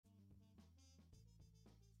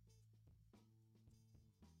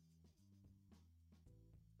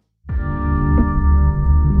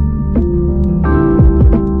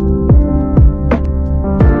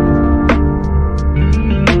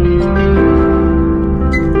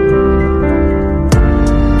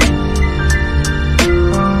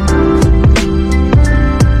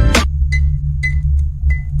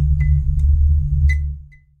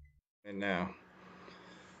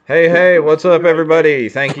Hey, what's up, everybody?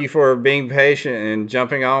 Thank you for being patient and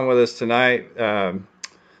jumping on with us tonight.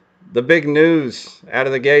 The big news out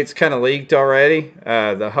of the gates kind of leaked already.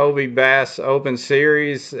 The Hobie Bass Open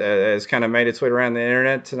Series has kind of made its way around the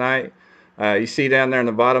internet tonight. You see down there in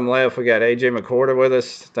the bottom left, we got AJ McCorder with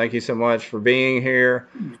us. Thank you so much for being here.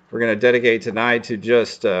 We're going to dedicate tonight to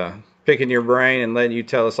just picking your brain and letting you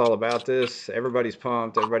tell us all about this. Everybody's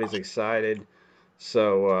pumped. Everybody's excited.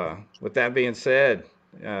 So with that being said,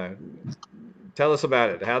 uh, tell us about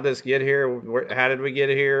it. How did this get here? How did we get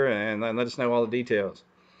here? And let us know all the details.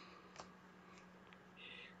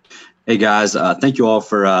 Hey guys, thank you all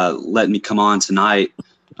for letting me come on tonight.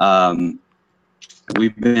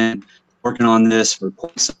 We've been working on this for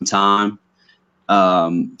quite some time.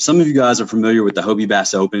 Some of you guys are familiar with the Hobie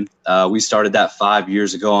Bass Open. We started that 5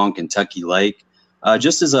 years ago on Kentucky Lake,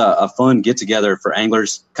 just as a fun get-together for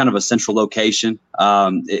anglers, kind of a central location.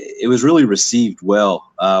 It was really received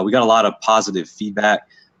well. We got a lot of positive feedback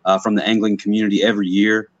from the angling community every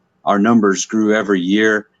year. Our numbers grew every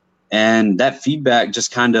year. And that feedback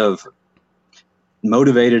just kind of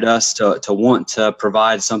motivated us to want to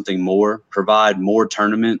provide something more, provide more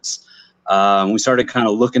tournaments. We started kind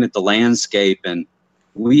of looking at the landscape, and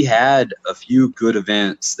we had a few good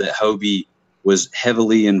events that Hobie was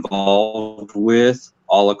heavily involved with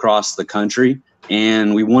all across the country.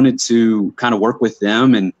 And we wanted to kind of work with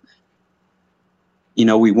them. And, you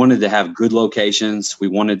know, we wanted to have good locations. We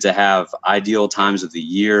wanted to have ideal times of the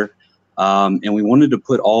year. And we wanted to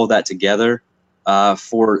put all of that together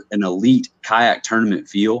for an elite kayak tournament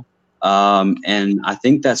feel. And I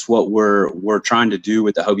think that's what we're trying to do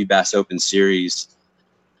with the Hobie Bass Open Series.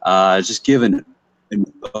 Just give an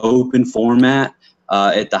open format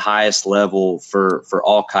at the highest level for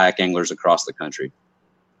all kayak anglers across the country.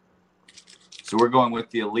 So we're going with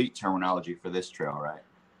the elite terminology for this trail,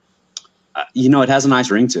 right? You know, it has a nice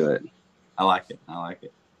ring to it. I like it. I like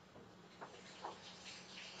it.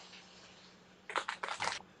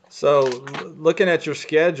 So looking at your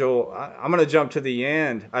schedule, I'm going to jump to the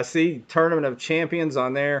end. I see Tournament of Champions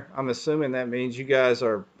on there. I'm assuming that means you guys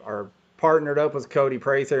are partnered up with Cody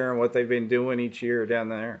Prather and what they've been doing each year down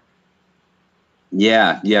there.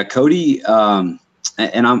 Yeah. Cody, and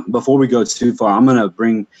before we go too far, I'm going to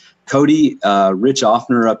bring Cody, Rich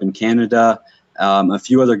Offner up in Canada, a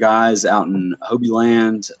few other guys out in Hobie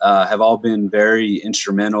Land have all been very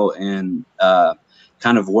instrumental in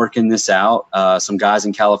kind of working this out. Some guys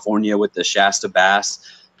in California with the Shasta Bass.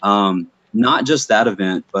 Not just that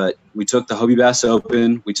event, but we took the Hobie Bass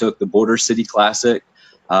Open. We took the Border City Classic.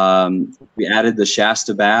 We added the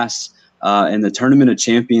Shasta Bass. And the Tournament of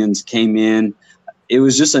Champions came in. It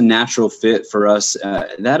was just a natural fit for us.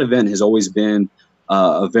 That event has always been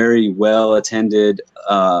a very well-attended,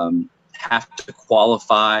 have to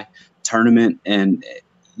qualify tournament. And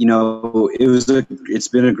you know, it's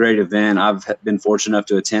been a great event. I've been fortunate enough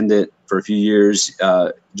to attend it for a few years,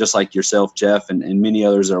 just like yourself, Jeff, and many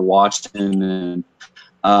others that are watching. And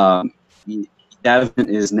that event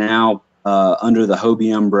is now under the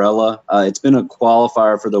Hobie umbrella. It's been a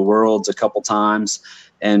qualifier for the Worlds a couple times,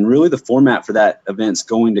 and really the format for that event's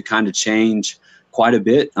going to kind of change quite a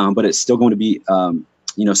bit, but it's still going to be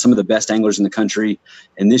you know, some of the best anglers in the country.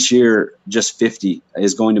 And this year, just 50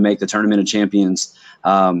 is going to make the Tournament of Champions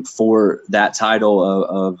for that title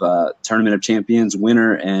of Tournament of Champions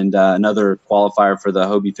winner and another qualifier for the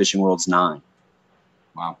Hobie Fishing Worlds 9.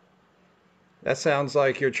 Wow. That sounds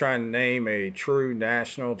like you're trying to name a true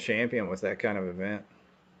national champion with that kind of event.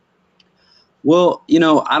 Well, you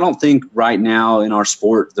know, I don't think right now in our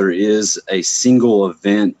sport there is a single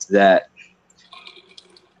event that –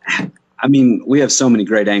 I mean, we have so many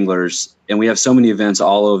great anglers and we have so many events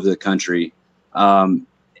all over the country.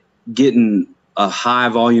 Getting a high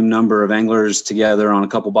volume number of anglers together on a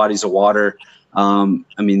couple bodies of water. I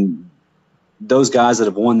mean, those guys that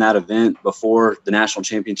have won that event before the national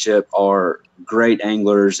championship are great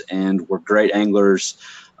anglers and were great anglers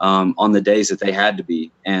on the days that they had to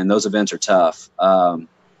be. And those events are tough.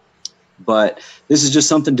 But this is just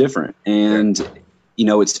something different. And you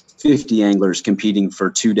know, it's 50 anglers competing for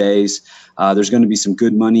 2 days. There's going to be some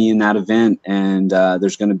good money in that event, and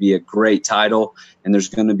there's going to be a great title, and there's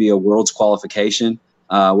going to be a Worlds qualification,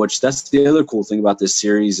 which that's the other cool thing about this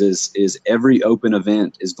series is every open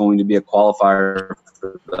event is going to be a qualifier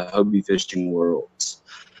for the Hobie Fishing Worlds.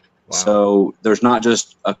 Wow. So there's not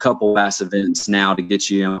just a couple bass events now to get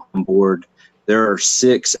you on board. There are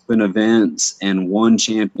 6 open events and 1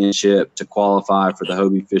 championship to qualify for the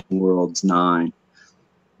Hobie Fishing Worlds 9.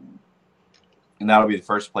 And that'll be the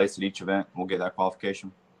first place at each event. We'll get that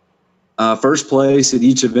qualification. First place at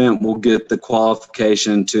each event will get the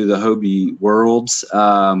qualification to the Hobie Worlds.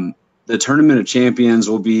 The Tournament of Champions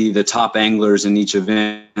will be the top anglers in each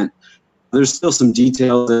event. There's still some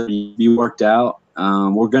details that need to be worked out.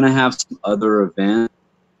 We're going to have some other events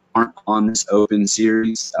that aren't on this open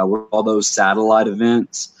series. We're all those satellite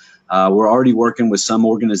events. We're already working with some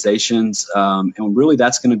organizations, and really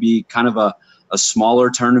that's going to be kind of a smaller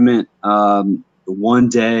tournament, 1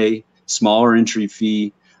 day, smaller entry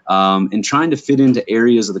fee, and trying to fit into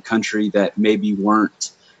areas of the country that maybe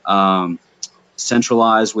weren't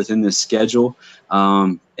centralized within this schedule.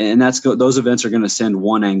 And those events are going to send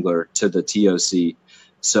one angler to the TOC.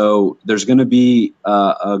 So there's going to be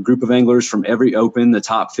a group of anglers from every open, the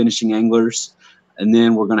top finishing anglers. And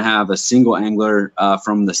then we're going to have a single angler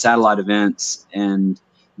from the satellite events. And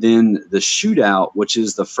then the shootout, which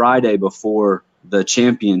is the Friday before the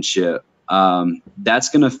championship, that's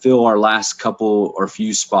going to fill our last couple or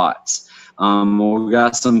few spots. We've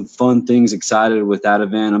got some fun things excited with that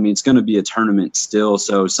event. I mean, it's going to be a tournament still,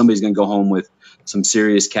 so somebody's going to go home with some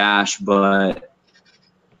serious cash, but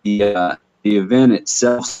the event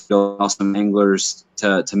itself will allow some anglers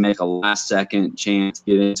to make a last-second chance to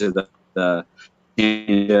get into the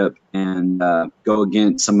championship and go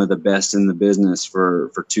against some of the best in the business for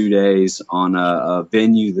 2 days on a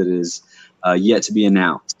venue that is yet to be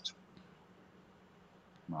announced.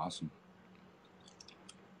 Awesome.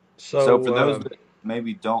 So for those that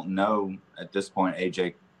maybe don't know at this point,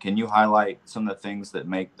 AJ, can you highlight some of the things that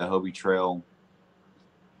make the Hobie Trail,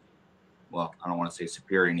 well, I don't want to say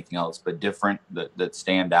superior or anything else, but different, that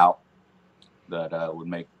stand out, that would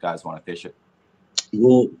make guys want to fish it?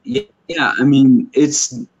 Well, yeah. I mean,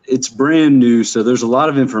 it's brand new, so there's a lot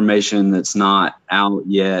of information that's not out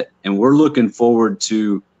yet, and we're looking forward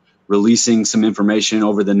to releasing some information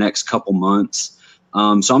over the next couple months. So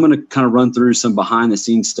I'm going to kind of run through some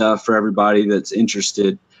behind-the-scenes stuff for everybody that's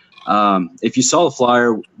interested. If you saw the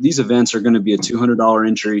flyer, these events are going to be a $200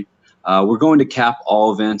 entry. We're going to cap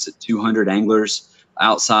all events at 200 anglers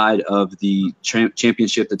outside of the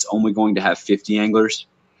championship that's only going to have 50 anglers.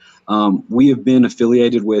 We have been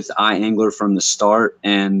affiliated with iAngler from the start,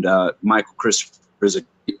 and Michael Christopher is a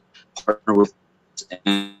great partner with us,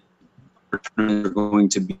 and we're going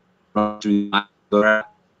to be run through the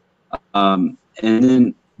and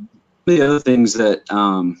then the other things that,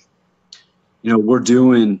 we're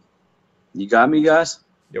doing. You got me, guys?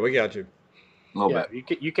 Yeah, we got you. A little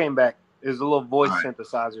bit. You came back. There's a little voice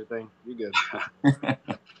synthesizer thing. You good?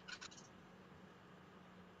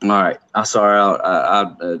 All right. I'm sorry.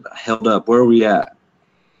 I held up. Where are we at?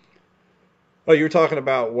 Oh, you were talking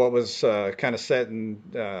about what was kind of setting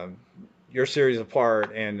your series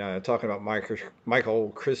apart, and talking about Michael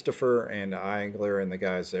Christopher and iAngler and the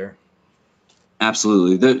guys there.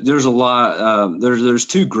 Absolutely. There's a lot. There's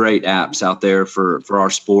two great apps out there for our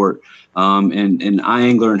sport, and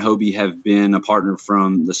iAngler and Hobie have been a partner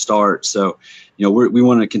from the start. So, we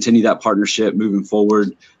want to continue that partnership moving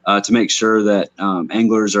forward to make sure that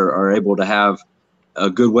anglers are able to have a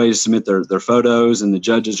good way to submit their photos, and the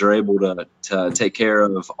judges are able to take care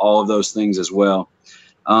of all of those things as well.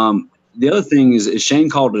 The other thing is Shane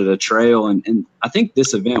called it a trail, and I think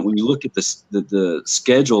this event, when you look at the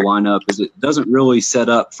schedule lineup, is it doesn't really set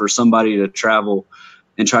up for somebody to travel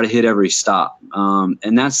and try to hit every stop.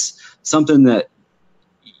 And that's something that,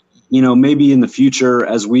 maybe in the future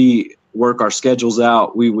as we work our schedules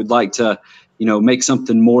out, we would like to, make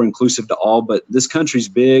something more inclusive to all. But this country's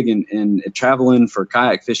big, and traveling for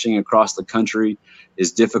kayak fishing across the country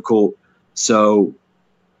is difficult. So,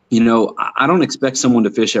 I don't expect someone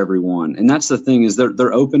to fish every one. And that's the thing, is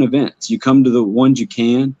they're open events. You come to the ones you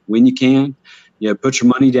can, when you can, put your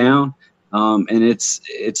money down. And it's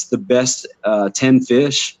the best 10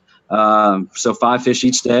 fish. So 5 fish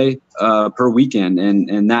each day per weekend.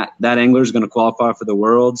 And that angler is going to qualify for the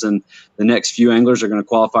Worlds, and the next few anglers are going to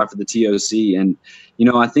qualify for the TOC. And,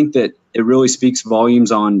 I think that it really speaks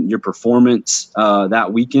volumes on your performance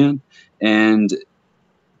that weekend. And,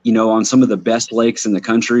 on some of the best lakes in the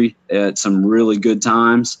country at some really good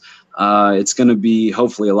times. It's going to be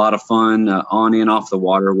hopefully a lot of fun on and off the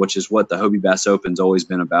water, which is what the Hobie Bass Open's always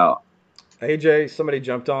been about. AJ, somebody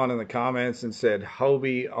jumped on in the comments and said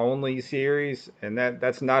Hobie only series, and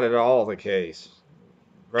that's not at all the case,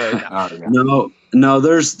 right? No,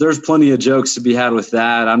 there's plenty of jokes to be had with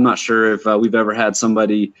that. I'm not sure if we've ever had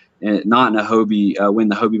somebody not in a Hobie win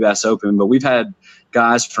the Hobie Bass Open, but we've had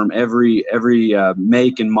guys from every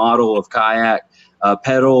make and model of kayak,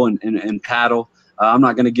 pedal and paddle. I'm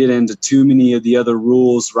not going to get into too many of the other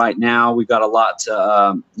rules right now. We've got a lot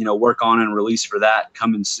to work on and release for that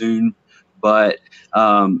coming soon. but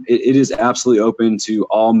it is absolutely open to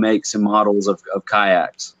all makes and models of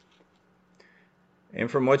kayaks. And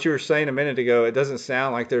from what you were saying a minute ago, it doesn't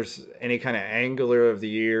sound like there's any kind of angler of the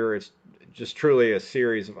year. It's just truly a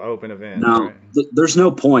series of open events. No, right? There's no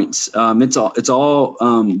points. It's all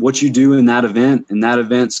what you do in that event, and that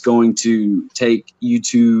event's going to take you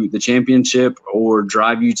to the championship or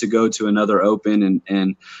drive you to go to another open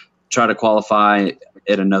and try to qualify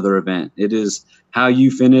at another event. It is how you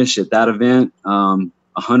finish at that event,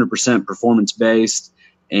 100% performance based,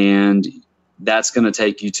 and that's going to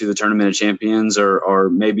take you to the Tournament of Champions or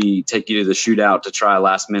maybe take you to the shootout to try a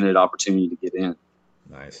last minute opportunity to get in.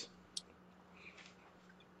 Nice.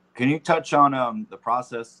 Can you touch on the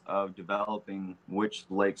process of developing which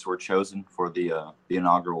lakes were chosen for the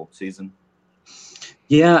inaugural season?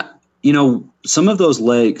 Yeah, some of those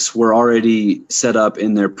lakes were already set up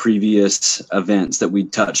in their previous events that we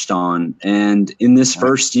touched on. And in this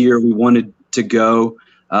first year, we wanted to go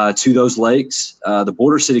to those lakes. The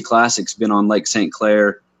Border City Classic's been on Lake St.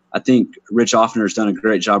 Clair. I think Rich Offner's done a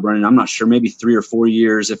great job running. I'm not sure, maybe 3 or 4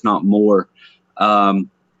 years, if not more.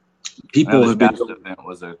 People have been. The event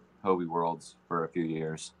was a Hobie Worlds for a few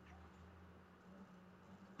years.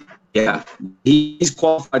 Yeah, he's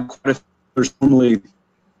qualified quite a few. There's normally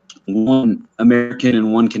one American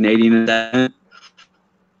and one Canadian at that event.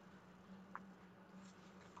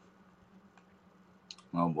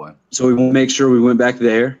 Oh boy! So we want to make sure we went back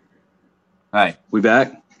there. Hi, we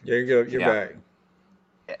back? There you go. You're back.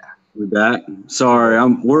 We're back. Sorry,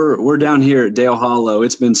 we're down here at Dale Hollow.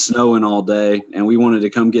 It's been snowing all day, and we wanted to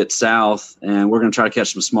come get south, and we're going to try to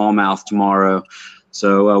catch some smallmouth tomorrow.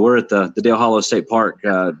 So we're at the Dale Hollow State Park,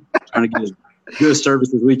 trying to get as good a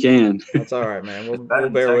service as we can. That's all right, man. We'll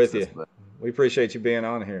bear with you. We appreciate you being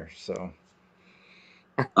on here. So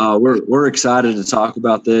we're excited to talk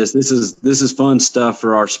about this. This is fun stuff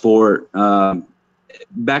for our sport.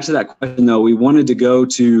 Back to that question, though, we wanted to go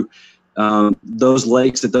to those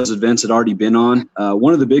lakes that those events had already been on.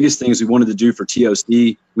 One of the biggest things we wanted to do for TOC,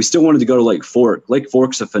 we still wanted to go to Lake Fork. Lake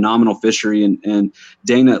Fork's a phenomenal fishery, and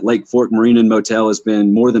Dana at Lake Fork Marina and Motel has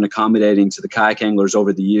been more than accommodating to the kayak anglers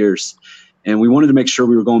over the years. And we wanted to make sure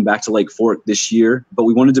we were going back to Lake Fork this year, but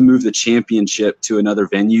we wanted to move the championship to another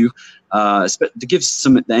venue to give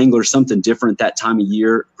the anglers something different that time of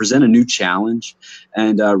year, present a new challenge,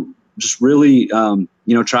 and just really,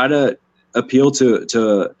 try to appeal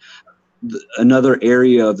to another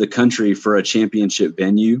area of the country for a championship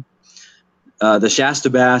venue. The Shasta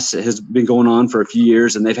Bass has been going on for a few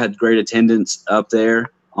years, and they've had great attendance up there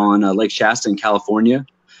on Lake Shasta in California.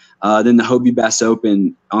 Then the Hobie Bass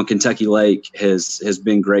Open on Kentucky Lake has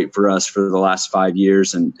been great for us for the last 5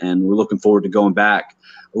 years, and we're looking forward to going back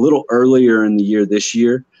a little earlier in the year this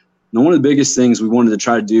year. Now, one of the biggest things we wanted to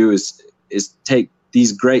try to do is take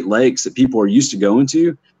these great lakes that people are used to going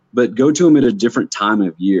to, but go to them at a different time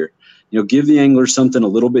of year. Give the anglers something a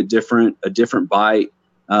little bit different, a different bite.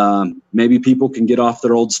 Maybe people can get off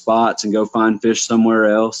their old spots and go find fish somewhere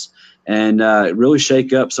else, and really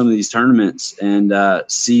shake up some of these tournaments and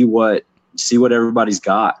see what everybody's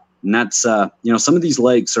got. And that's some of these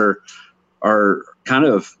lakes are kind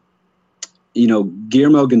of,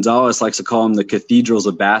 Guillermo Gonzalez likes to call them the cathedrals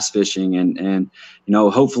of bass fishing, and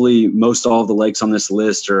hopefully most all of the lakes on this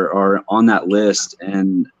list are on that list.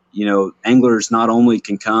 And anglers not only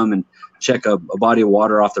can come and check a body of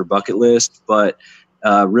water off their bucket list, but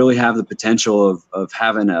really have the potential of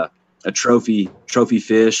having a trophy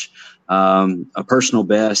fish, a personal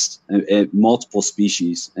best at multiple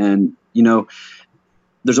species. And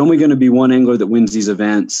there's only going to be one angler that wins these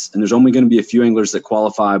events, and there's only going to be a few anglers that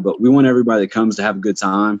qualify, but we want everybody that comes to have a good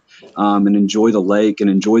time and enjoy the lake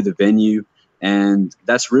and enjoy the venue. And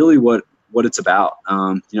that's really what it's about.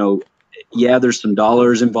 Yeah, there's some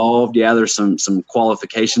dollars involved. Yeah, there's some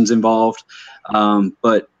qualifications involved.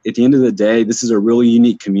 But at the end of the day, this is a really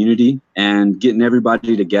unique community, and getting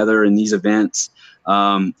everybody together in these events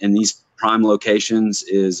and these prime locations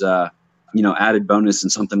is, added bonus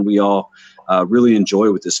and something we all really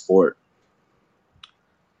enjoy with this sport.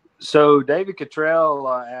 So David Cottrell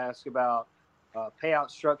asked about payout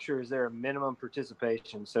structure. Is there a minimum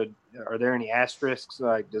participation? So are there any asterisks?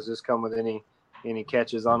 Like, does this come with any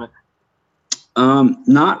catches on it?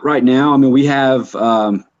 Not right now. I mean, we have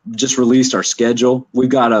just released our schedule. We've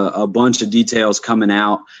got a bunch of details coming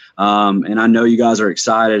out, and I know you guys are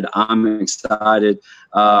excited. I'm excited,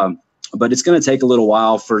 but it's going to take a little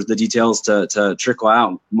while for the details to trickle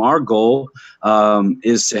out. Our goal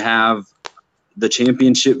is to have the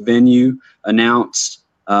championship venue announced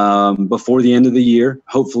before the end of the year,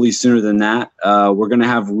 hopefully sooner than that. We're going to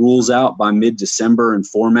have rules out by mid-December and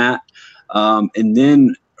format, and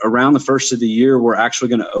then around the first of the year, we're actually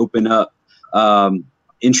going to open up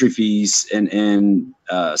entry fees and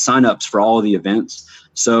signups for all of the events.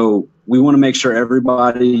 So we want to make sure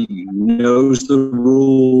everybody knows the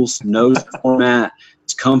rules, knows the format,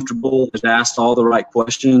 is comfortable, has asked all the right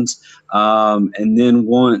questions. And then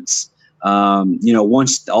once all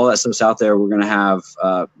that stuff's out there, we're going to have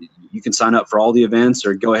you can sign up for all the events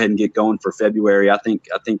or go ahead and get going for February. I think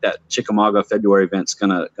that Chickamauga February event's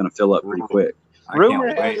gonna fill up pretty quick. Rumor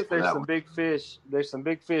has it there's some big fish. There's some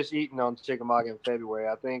big fish eating on Chickamauga in February.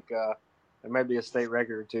 I think there may be a state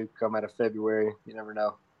record or two come out of February. You never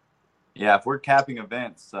know. Yeah, if we're capping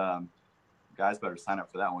events, guys better sign up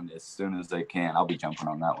for that one as soon as they can. I'll be jumping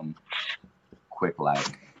on that one. Quick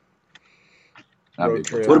lag.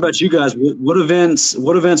 What about you guys? What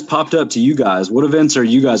events popped up to you guys? What events are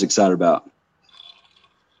you guys excited about?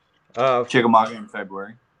 Chickamauga in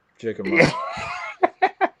February. Chickamauga.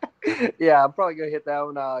 Yeah, I'm probably gonna hit that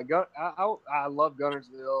one. I love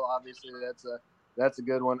Guntersville. Obviously, that's a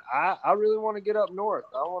good one. I really want to get up north.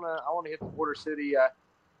 I want to hit the Border City.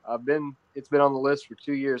 It's been on the list for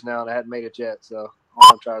 2 years now, and I hadn't made it yet. So I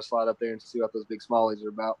want to try to slide up there and see what those big smallies are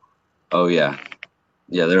about. Oh yeah,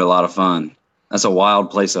 they're a lot of fun. That's a wild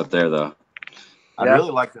place up there, though. I'd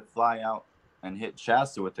really like to fly out and hit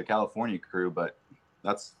Shasta with the California crew, but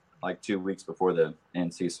that's like 2 weeks before the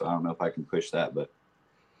NC, so I don't know if I can push that, but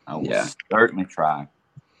I will certainly try.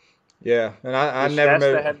 Yeah, and I Does never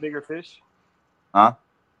Shasta have bigger fish? Huh?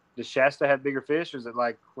 Does Shasta have bigger fish, or is it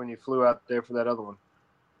like when you flew out there for that other one?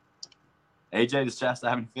 AJ, does Shasta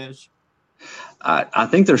have any fish? I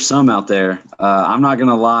think there's some out there. I'm not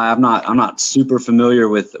gonna lie. I'm not super familiar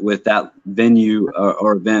with that venue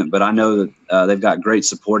or event, but I know that they've got great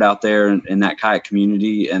support out there in that kayak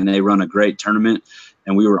community, and they run a great tournament.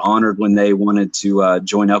 And we were honored when they wanted to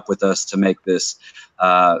join up with us to make this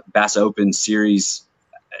Bass Open series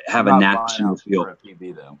have a national feel. For a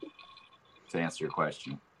PB, though, to answer your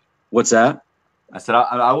question. What's that? I said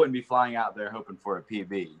I wouldn't be flying out there hoping for a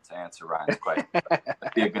PB to answer Ryan's question.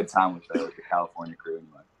 It'd be a good time with the California crew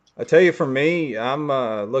anyway. I tell you, for me, I'm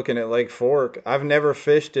looking at Lake Fork. I've never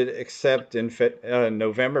fished it except in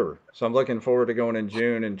November, so I'm looking forward to going in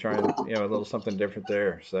June and trying a little something different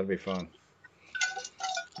there. So that'd be fun.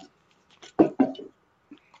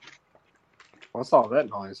 What's all that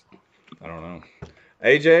noise? I don't know.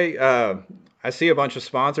 AJ, I see a bunch of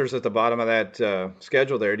sponsors at the bottom of that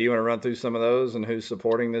schedule there. Do you want to run through some of those and who's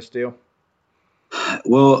supporting this deal?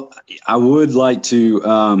 Well, I would like to.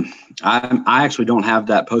 I actually don't have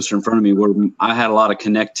that poster in front of me. Where I had a lot of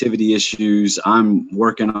connectivity issues. I'm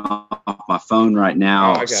working off my phone right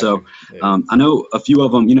now, I know a few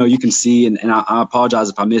of them. You can see, and I apologize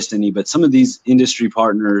if I missed any, but some of these industry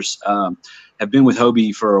partners have been with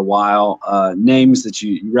Hobie for a while. Names that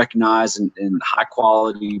you recognize and high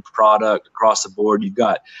quality product across the board. You've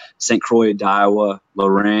got St. Croix, Iowa,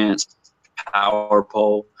 Lowrance, Power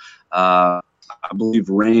Pole. I believe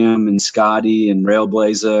Ram and Scotty and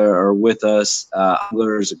Railblazer are with us.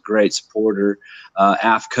 Angler is a great supporter.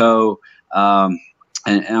 AFCO, and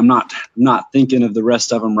I'm not thinking of the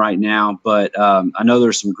rest of them right now, but I know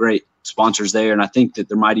there's some great sponsors there, and I think that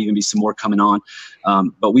there might even be some more coming on.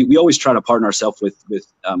 But we always try to partner ourselves with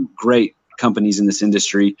great companies in this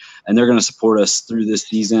industry, and they're going to support us through this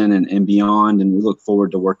season and beyond, and we look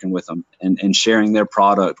forward to working with them and sharing their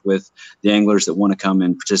product with the anglers that want to come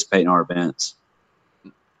and participate in our events.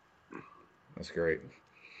 That's great.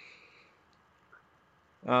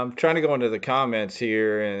 I'm trying to go into the comments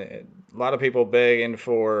here, and a lot of people begging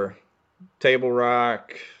for Table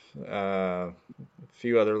Rock, a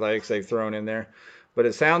few other lakes they've thrown in there. But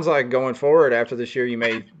it sounds like going forward after this year, you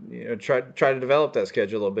may try to develop that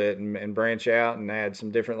schedule a little bit and branch out and add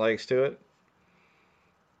some different lakes to it.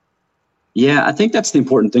 Yeah, I think that's the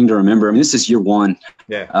important thing to remember. I mean, this is year one.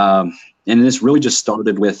 Yeah. And this really just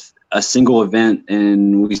started with a single event,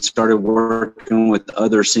 and we started working with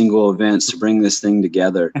other single events to bring this thing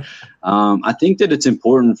together. I think that it's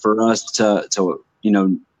important for us to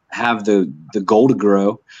have the goal to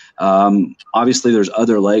grow. Obviously, there's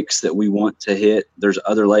other lakes that we want to hit. There's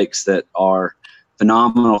other lakes that are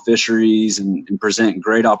phenomenal fisheries and present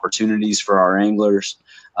great opportunities for our anglers.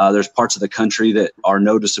 There's parts of the country that are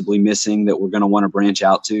noticeably missing that we're going to want to branch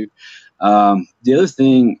out to. The other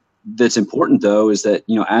thing that's important, though, is that,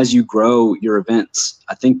 as you grow your events,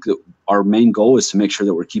 I think that our main goal is to make sure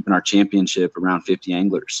that we're keeping our championship around 50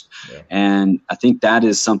 anglers. Yeah. And I think that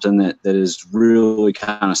is something that is really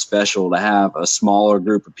kind of special, to have a smaller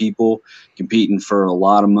group of people competing for a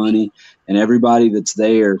lot of money, and everybody that's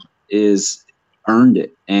there is earned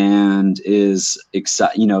it and is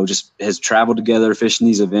excited, just has traveled together, fishing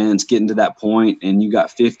these events, getting to that point, and you got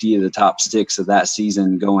 50 of the top 6 of that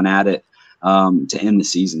season going at it to end the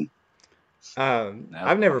season.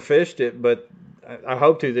 I've never fished it, but I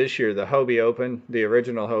hope to this year. The Hobie Open, the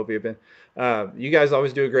original Hobie Open. You guys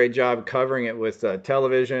always do a great job covering it with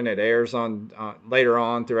television. It airs on later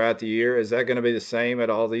on throughout the year. Is that going to be the same at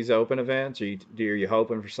all these open events? Are you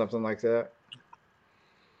hoping for something like that?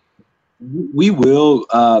 We will.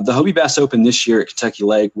 The Hobie Bass Open this year at Kentucky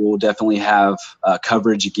Lake will definitely have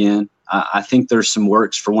coverage again. I think there's some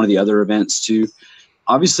works for one of the other events too.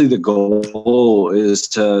 Obviously, the goal is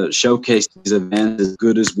to showcase these events as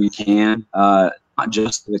good as we can, not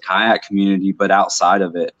just to the kayak community, but outside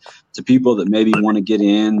of it, to people that maybe want to get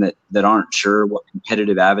in that aren't sure what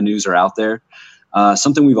competitive avenues are out there.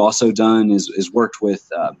 Something we've also done is worked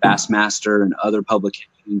with Bassmaster and other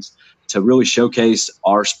publications to really showcase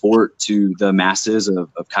our sport to the masses of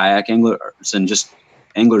kayak anglers and just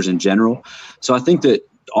anglers in general. So I think that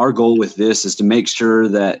our goal with this is to make sure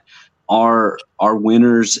that our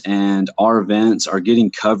winners and our events are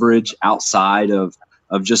getting coverage outside of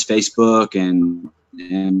just Facebook and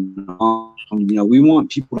we want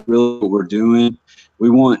people to really know what we're doing. We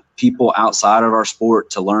want people outside of our sport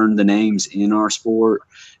to learn the names in our sport,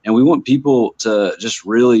 and we want people to just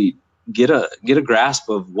really get a grasp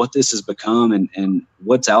of what this has become and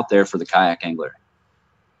what's out there for the kayak angler.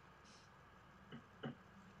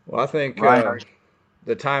 Well, I think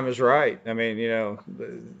the time is right. I mean,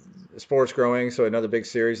 the sport's growing, so another big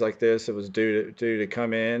series like this, it was due to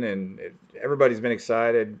come in, and everybody's been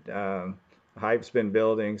excited. Hype's been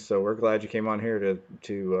building, so we're glad you came on here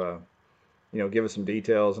to give us some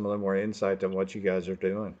details and a little more insight on what you guys are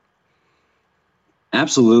doing.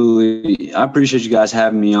 Absolutely. I appreciate you guys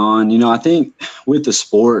having me on. I think with the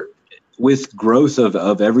sport, with growth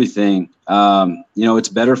of everything, it's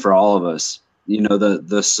better for all of us.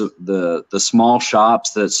 The small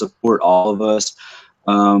shops that support all of us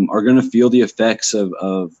are going to feel the effects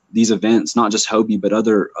of these events, not just Hobie, but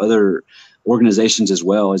other organizations as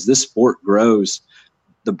well. As this sport grows,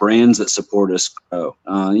 the brands that support us grow.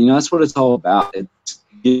 That's what it's all about. It's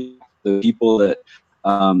the people that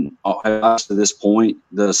to this point,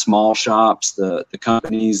 the small shops, the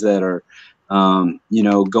companies that are,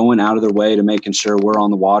 going out of their way to making sure we're on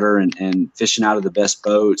the water and fishing out of the best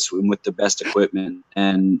boats and with the best equipment.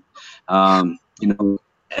 And,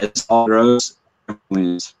 as all grows,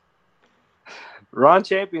 wins. Ron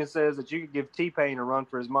Champion says that you could give T-Pain a run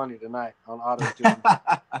for his money tonight on Auto Tune.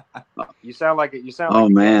 You sound like a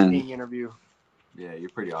King interview. Yeah, you're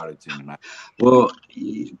pretty auto-tuned tonight. Well,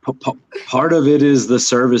 part of it is the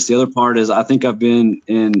service. The other part is I think I've been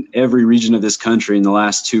in every region of this country in the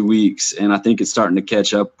last 2 weeks, and I think it's starting to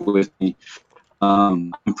catch up with me.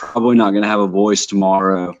 I'm probably not going to have a voice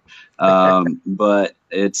tomorrow, but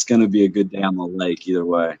it's going to be a good day on the lake either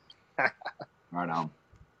way. Right on.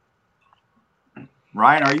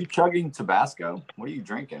 Ryan, are you chugging Tabasco? What are you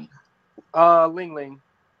drinking? Ling Ling.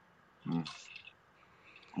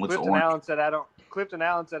 What's Clifton Allen said I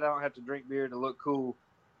don't have to drink beer to look cool,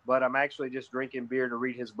 but I'm actually just drinking beer to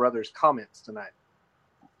read his brother's comments tonight.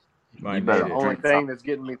 You better the only thing that's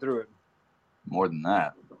getting me through it. More than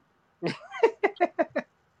that.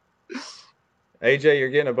 AJ, you're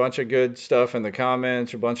getting a bunch of good stuff in the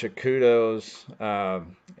comments, a bunch of kudos.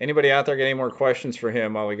 Anybody out there got any more questions for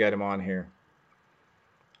him while we got him on here?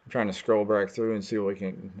 I'm trying to scroll back through and see what we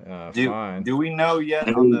can find. Do we know yet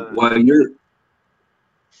on the...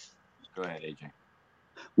 Go ahead, AJ.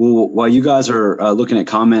 Well, while you guys are looking at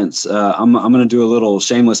comments, I'm going to do a little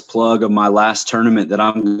shameless plug of my last tournament that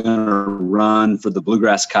I'm going to run for the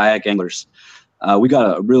Bluegrass Kayak Anglers. We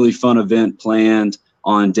got a really fun event planned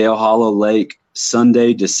on Dale Hollow Lake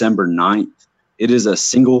Sunday, December 9th. It is a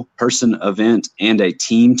single-person event and a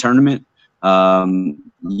team tournament.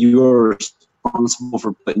 You are responsible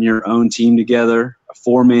for putting your own team together, a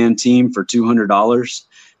 4-man team for $200.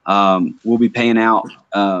 We'll be paying out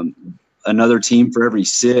another team for every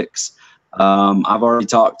 6. I've already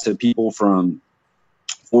talked to people from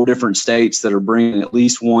 4 different states that are bringing at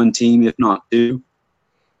least one team, if not 2.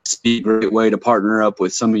 It's a great way to partner up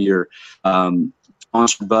with some of your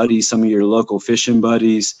sponsor buddies, some of your local fishing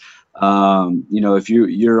buddies. If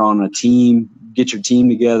you're on a team, get your team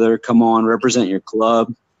together, come on, represent your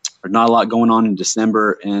club. There's not a lot going on in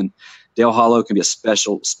December, and Dale Hollow can be a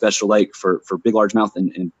special lake for big largemouth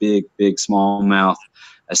and big smallmouth,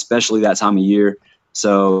 especially that time of year.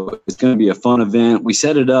 So it's going to be a fun event. We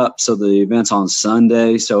set it up so the event's on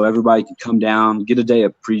Sunday, so everybody can come down, get a day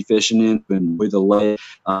of pre-fishing in and with the lake.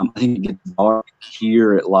 I think it gets dark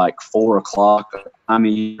here at like 4 o'clock time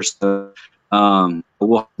of year, so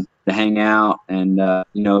We'll hang out and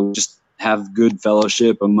just have good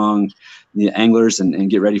fellowship among the anglers and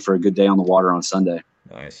get ready for a good day on the water on Sunday.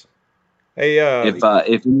 Nice. Hey, if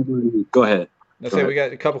anybody, go ahead. We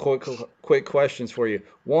got a couple quick questions for you.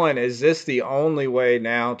 One, is this the only way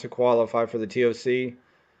now to qualify for the TOC?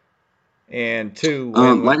 And two,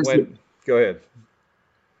 go ahead.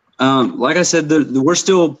 Like I said, we're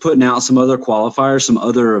still putting out some other qualifiers, some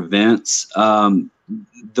other events.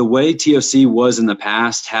 The way TOC was in the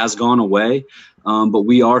past has gone away, but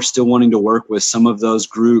we are still wanting to work with some of those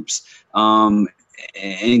groups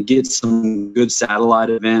and get some good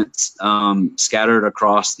satellite events scattered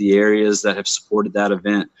across the areas that have supported that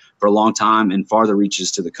event for a long time and farther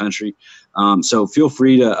reaches to the country. So feel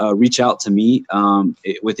free to reach out to me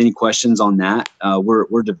with any questions on that. We're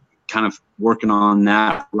kind of working on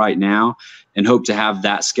that right now and hope to have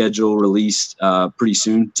that schedule released pretty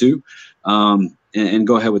soon too. And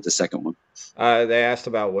go ahead with the second one. They asked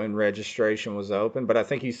about when registration was open, but I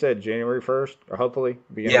think you said January 1st or hopefully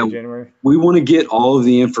beginning of January. We want to get all of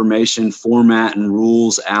the information, format, and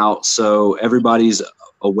rules out so everybody's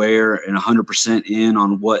aware and 100% in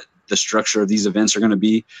on what the structure of these events are going to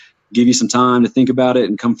be. Give you some time to think about it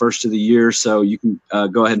and come first of the year so you can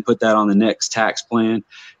go ahead and put that on the next tax plan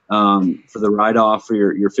for the write-off for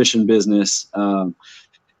your fishing business.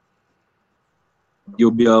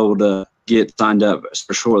 You'll be able to get signed up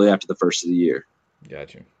shortly after the first of the year.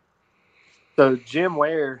 Gotcha. So Jim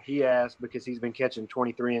Ware, he asked, because he's been catching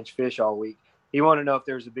 23-inch fish all week, he wanted to know if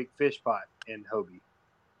there's a big fish pot in Hobie.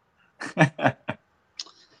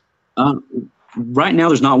 Right now,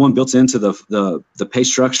 there's not one built into the pay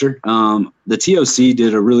structure. The TOC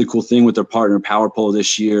did a really cool thing with their partner Power Pole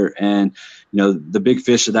this year, and the big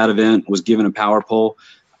fish of that event was given a power pole.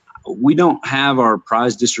 We don't have our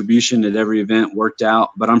prize distribution at every event worked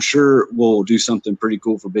out, but I'm sure we'll do something pretty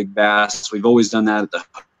cool for big bass. We've always done that at the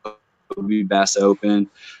Hobie Bass Open.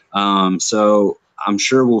 So I'm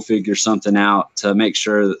sure we'll figure something out to make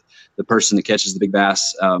sure that the person that catches the big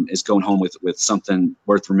bass is going home with something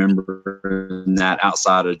worth remembering that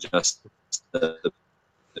outside of just the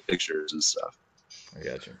pictures and stuff. I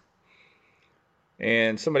got you.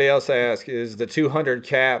 And somebody else asked, is the 200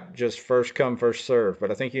 cap just first come, first serve?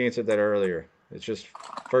 But I think you answered that earlier. It's just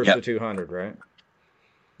first to 200, right?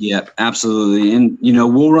 Yeah, absolutely. And,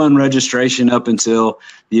 we'll run registration up until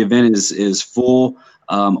the event is full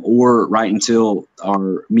or right until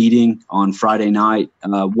our meeting on Friday night.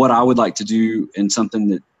 What I would like to do and something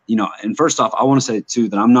that, and first off, I want to say, too,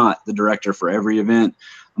 that I'm not the director for every event.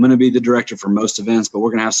 I'm going to be the director for most events, but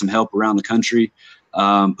we're going to have some help around the country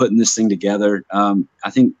putting this thing together. I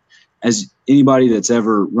think as anybody that's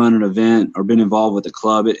ever run an event or been involved with a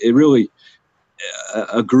club, it really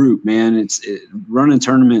a group, man. Running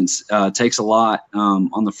tournaments takes a lot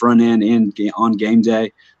on the front end and on game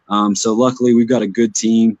day. So luckily we've got a good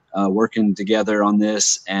team working together on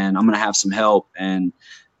this, and I'm going to have some help and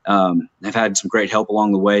have had some great help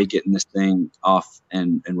along the way getting this thing off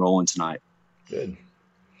and rolling tonight. Good.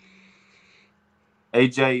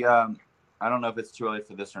 AJ, I don't know if it's too early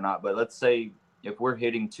for this or not, but let's say if we're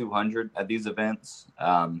hitting 200 at these events,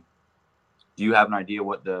 do you have an idea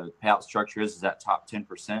what the payout structure is? Is that top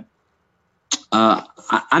 10%?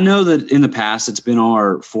 I know that in the past it's been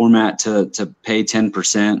our format to pay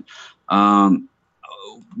 10%.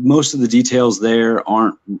 Most of the details there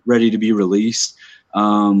aren't ready to be released.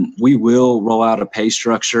 We will roll out a pay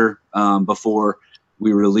structure before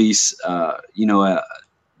we release,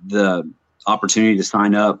 the opportunity to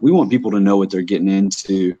sign up. We want people to know what they're getting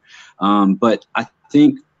into. But I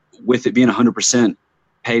think with it being 100%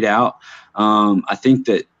 paid out, I think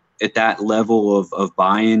that at that level of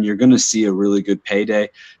buy-in, you're going to see a really good payday,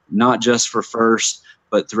 not just for first,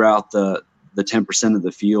 but throughout the 10% of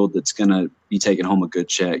the field that's going to be taking home a good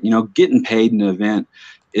check. Getting paid in an event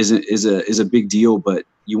is a big deal, but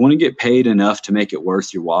you want to get paid enough to make it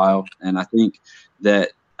worth your while. And I think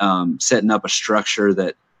that setting up a structure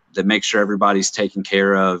that makes sure everybody's taken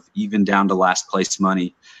care of, even down to last place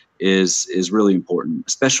money, is really important,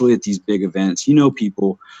 especially at these big events.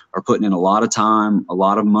 People are putting in a lot of time, a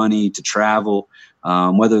lot of money to travel,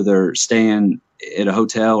 whether they're staying at a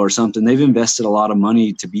hotel or something. They've invested a lot of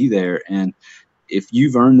money to be there. And if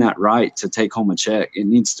you've earned that right to take home a check, it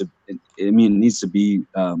needs to be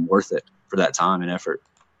worth it for that time and effort.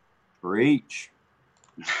 Preach.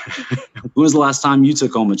 When was the last time you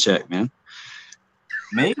took home a check, man?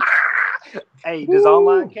 Me? Hey, does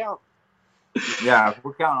online count? Yeah, if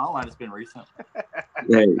we're counting online, it's been recent.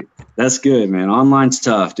 Hey, that's good, man. Online's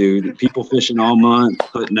tough, dude. People fishing all month,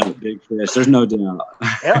 putting up big fish. There's no doubt.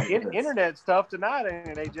 Hell, internet's tough tonight,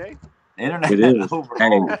 ain't it, AJ? Internet It is.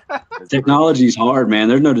 overall. Technology is hard, man.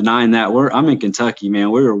 There's no denying that. I'm in Kentucky,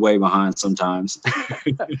 man. We're way behind sometimes.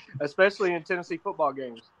 Especially in Tennessee football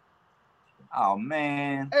games. Oh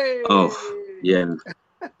man. Hey. Oh, yeah.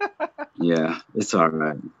 Yeah, it's all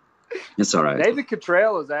right. It's all right. David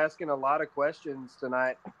Cottrell is asking a lot of questions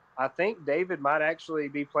tonight. I think David might actually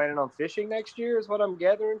be planning on fishing next year, is what I'm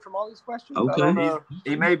gathering from all these questions. Okay. I don't know.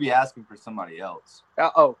 He may be asking for somebody else.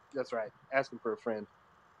 Oh, that's right. Asking for a friend.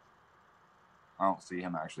 I don't see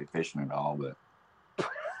him actually fishing at all,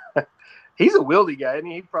 but He's a wildy guy, isn't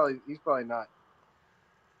he? He's probably not.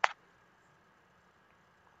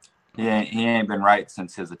 he ain't been right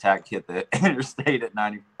since his attack hit the interstate at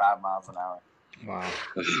 95 miles an hour. Wow.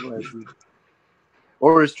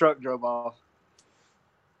 Or his truck drove off.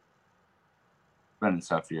 Been a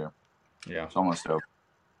tough year. Yeah. It's almost over.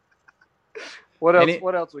 What else?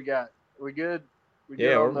 What else we got? We good? We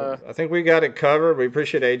good Yeah, I think we got it covered. We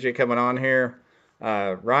appreciate AJ coming on here.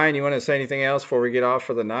 Ryan, you want to say anything else before we get off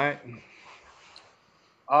for the night?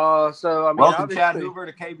 So I mean, welcome Chad Hoover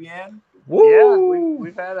to KBN. Woo!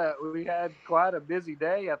 Yeah, we had quite a busy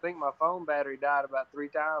day. I think my phone battery died about 3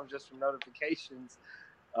 times just from notifications.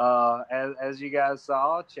 As you guys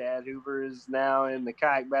saw, Chad Hoover is now in the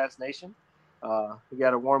Kayak Bass Nation. We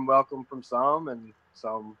got a warm welcome from some and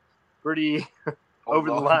some pretty over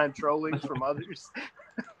the line trolling from others.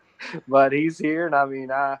 But he's here, and I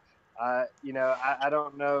mean, I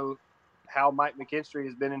don't know how Mike McKinstry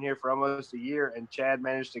has been in here for almost a year, and Chad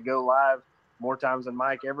managed to go live more times than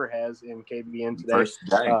Mike ever has in KBN today. First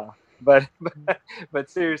day. But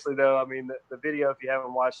seriously though, I mean, the video, if you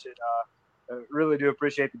haven't watched it, really do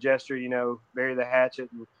appreciate the gesture. Bury the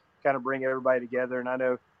hatchet and kind of bring everybody together. And I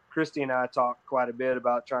know Christy and I talked quite a bit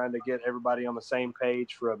about trying to get everybody on the same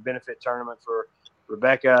page for a benefit tournament for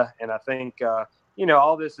Rebecca. And I think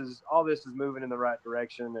all this is moving in the right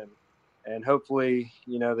direction, and hopefully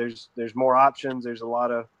there's more options. There's a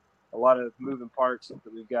lot of moving parts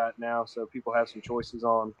that we've got now, so people have some choices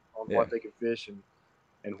on what they can fish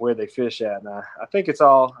and where they fish at. And I think it's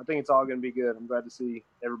all going to be good. I'm glad to see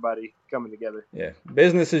everybody coming together. Yeah,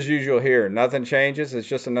 business as usual here. Nothing changes. It's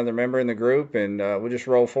just another member in the group, and we'll just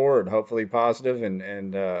roll forward, hopefully positive,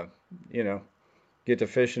 and get to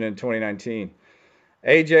fishing in 2019.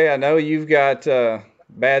 AJ, I know you've got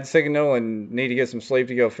bad signal and need to get some sleep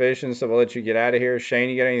to go fishing, so we'll let you get out of here. Shane,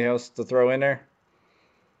 you got anything else to throw in there?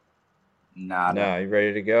 Nah. No, you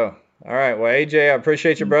ready to go? All right. Well, AJ, I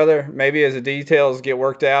appreciate you, brother. Maybe as the details get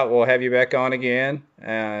worked out, we'll have you back on again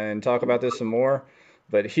and talk about this some more.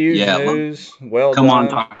 But huge news. Well come done. on,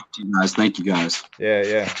 talk to you guys. Thank you, guys.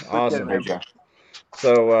 Yeah. Awesome.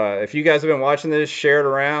 So if you guys have been watching this, share it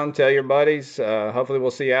around. Tell your buddies. Hopefully we'll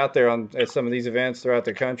see you out there at some of these events throughout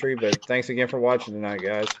the country. But thanks again for watching tonight,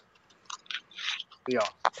 guys. Yeah.